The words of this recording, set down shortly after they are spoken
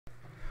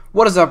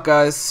What is up,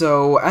 guys?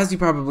 So, as you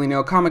probably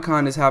know,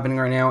 Comic-Con is happening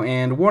right now,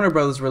 and Warner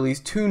Bros.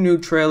 Released two new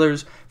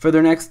trailers for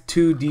their next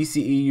two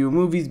DCEU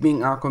movies, being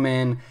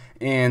Aquaman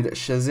and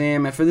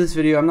Shazam. And for this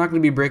video, I'm not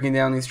going to be breaking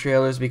down these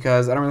trailers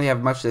because I don't really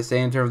have much to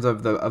say in terms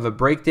of a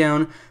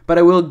breakdown, but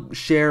I will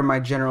share my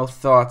general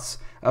thoughts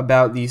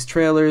about these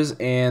trailers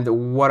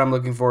and what I'm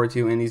looking forward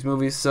to in these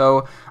movies.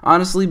 So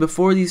honestly,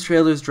 before these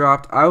trailers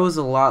dropped, I was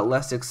a lot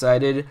less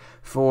excited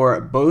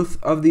for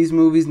both of these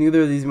movies.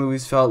 Neither of these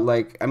movies felt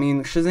like, I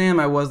mean, Shazam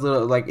I was a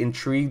little like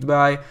intrigued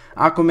by.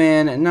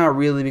 Aquaman, not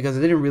really, because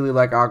I didn't really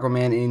like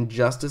Aquaman in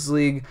Justice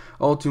League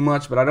all too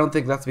much, but I don't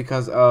think that's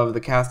because of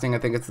the casting. I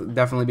think it's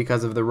definitely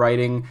because of the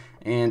writing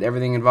and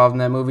everything involved in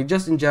that movie.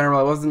 Just in general,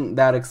 I wasn't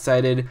that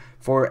excited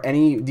for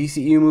any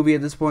DCEU movie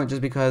at this point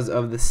just because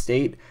of the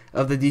state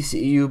of the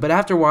DCEU. But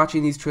after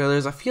watching these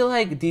trailers, I feel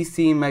like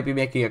DC might be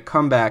making a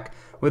comeback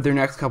with their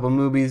next couple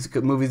movies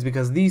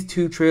because these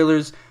two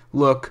trailers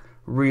look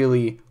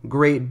really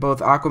great.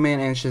 Both Aquaman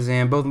and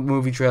Shazam, both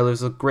movie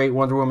trailers look great.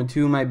 Wonder Woman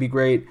 2 might be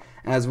great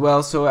as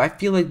well. So I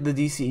feel like the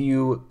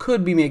DCEU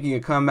could be making a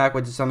comeback,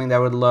 which is something that I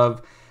would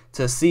love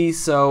to see.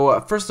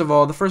 So first of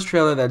all, the first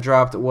trailer that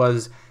dropped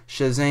was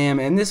Shazam,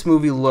 and this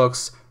movie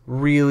looks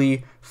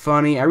really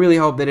funny. I really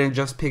hope they didn't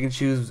just pick and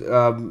choose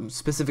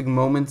specific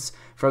moments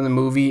from the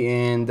movie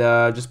and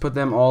just put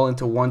them all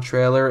into one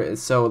trailer,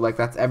 so like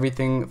that's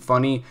everything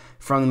funny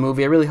from the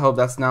movie. I really hope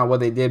that's not what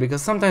they did,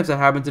 because sometimes that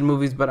happens in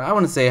movies, but I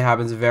want to say it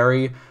happens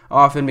very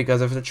often,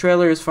 because if the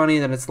trailer is funny,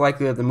 then it's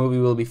likely that the movie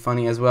will be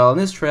funny as well. And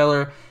this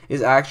trailer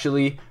is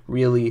actually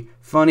really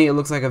funny. It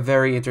looks like a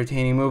very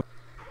entertaining movie.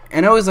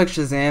 And I always like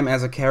Shazam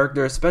as a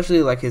character,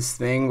 especially like his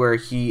thing where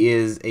he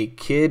is a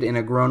kid in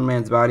a grown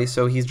man's body.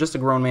 So he's just a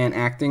grown man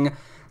acting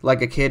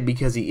like a kid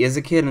because he is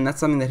a kid, and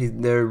that's something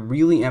that they're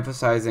really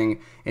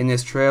emphasizing in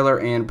this trailer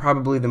and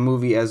probably the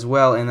movie as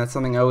well. And that's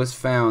something I always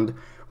found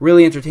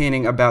really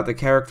entertaining about the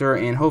character,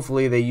 and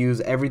hopefully they use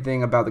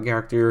everything about the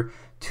character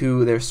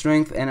to their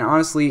strength. And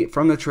honestly,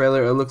 from the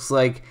trailer, it looks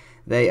like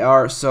they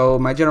are. So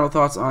my general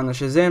thoughts on the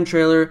Shazam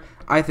trailer: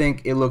 I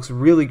think it looks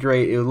really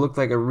great. It looks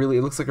like a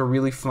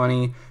really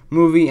funny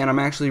movie, and I'm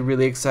actually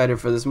really excited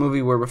for this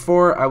movie, where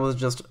before I was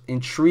just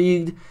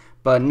intrigued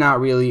but not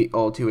really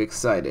all too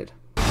excited.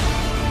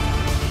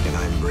 And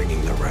I'm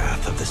bringing the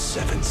wrath of the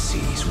seven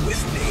seas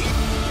with me.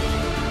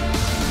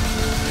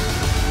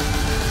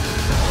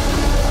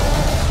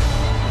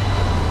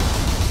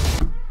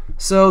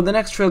 So the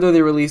next trailer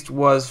they released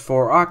was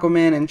for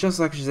Aquaman, and just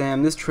like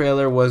Shazam, this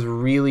trailer was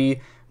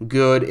really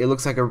good. It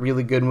looks like a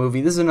really good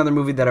movie. This is another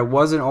movie that I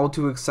wasn't all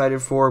too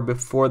excited for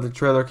before the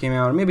trailer came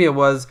out. Maybe I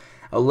was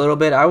a little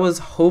bit. I was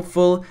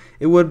hopeful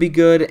it would be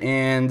good,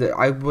 and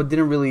I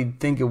didn't really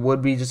think it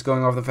would be, just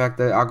going off the fact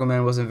that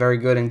Aquaman wasn't very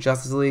good in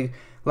Justice League,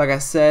 like I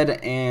said.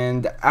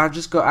 And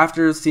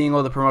after seeing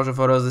all the promotional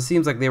photos, it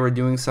seems like they were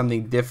doing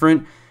something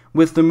different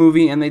with the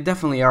movie, and they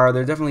definitely are.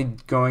 They're definitely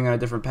going on a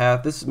different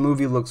path. This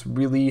movie looks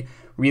really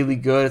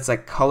good. It's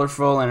like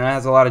colorful, and it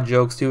has a lot of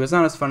jokes too. It's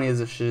not as funny as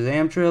the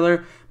Shazam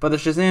trailer, but the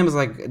Shazam is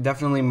like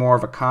definitely more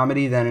of a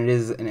comedy than it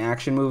is an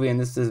action movie, and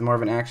this is more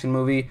of an action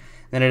movie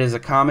than it is a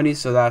comedy,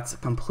 so that's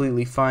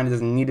completely fine. It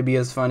doesn't need to be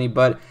as funny,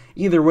 but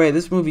either way,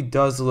 this movie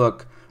does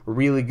look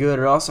really good.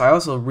 I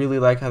also really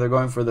like how they're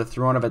going for the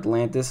Throne of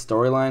Atlantis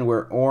storyline,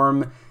 where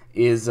Orm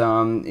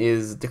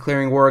is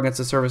declaring war against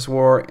the surface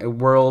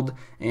world,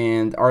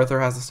 and Arthur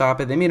has to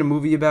stop it. They made a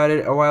movie about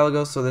it a while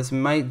ago, so this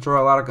might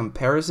draw a lot of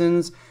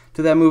comparisons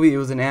to that movie. It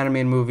was an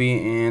animated movie,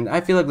 and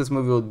I feel like this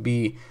movie will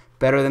be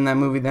better than that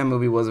movie. That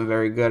movie wasn't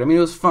very good. I mean,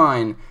 it was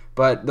fine,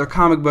 but their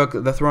comic book,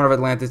 The Throne of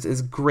Atlantis,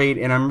 is great,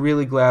 and I'm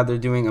really glad they're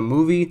doing a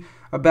movie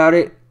about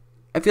it.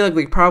 I feel like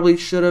they probably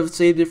should have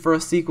saved it for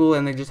a sequel,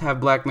 and they just have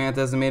Black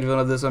Manta as the main villain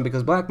of this one,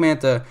 because Black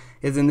Manta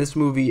is in this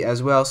movie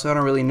as well, so I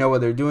don't really know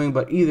what they're doing.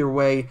 But either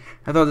way,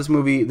 I thought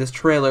this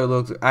trailer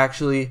looked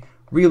actually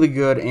really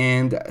good,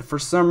 and for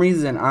some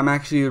reason, I'm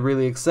actually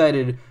really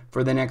excited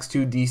for the next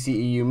two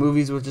DCEU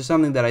movies, which is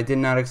something that I did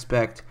not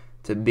expect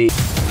to be.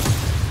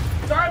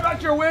 Sorry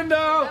about your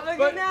window,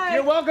 but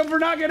you're welcome for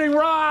not getting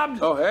robbed.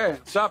 Oh, hey,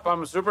 what's up?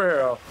 I'm a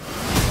superhero.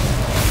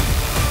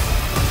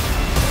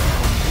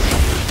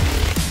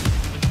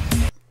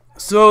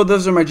 So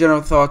those are my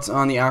general thoughts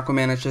on the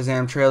Aquaman and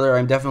Shazam trailer.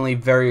 I'm definitely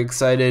very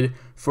excited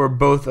for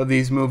both of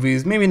these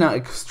movies. Maybe not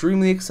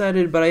extremely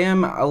excited, but I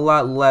am a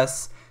lot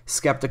less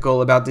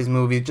skeptical about these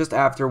movies just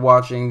after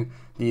watching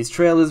these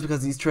trailers,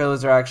 because these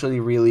trailers are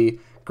actually really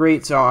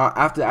great. So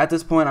at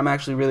this point, I'm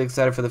actually really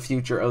excited for the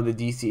future of the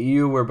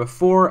DCEU, where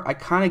before I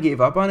kind of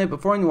gave up on it.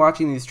 Before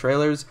watching these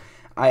trailers,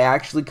 I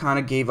actually kind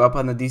of gave up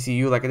on the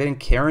DCEU. Like, I didn't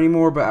care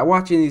anymore, but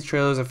watching these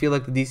trailers, I feel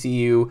like the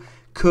DCEU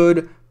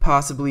could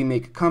possibly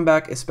make a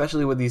comeback,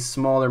 especially with these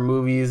smaller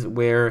movies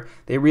where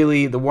the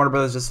Warner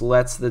Brothers just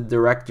lets the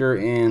director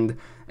and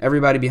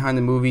everybody behind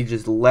the movie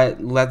just let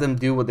them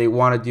do what they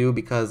want to do,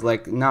 because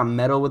like not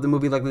meddle with the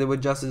movie like they did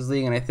with Justice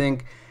League. And I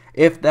think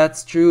if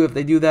that's true, if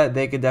they do that,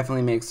 they could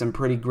definitely make some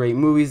pretty great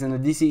movies, and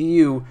the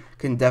DCEU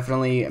can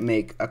definitely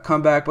make a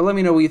comeback. But let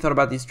me know what you thought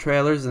about these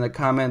trailers in the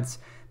comments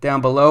down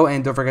below,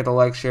 and don't forget to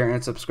like, share,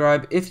 and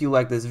subscribe if you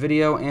like this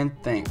video, and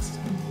thanks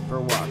for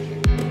watching.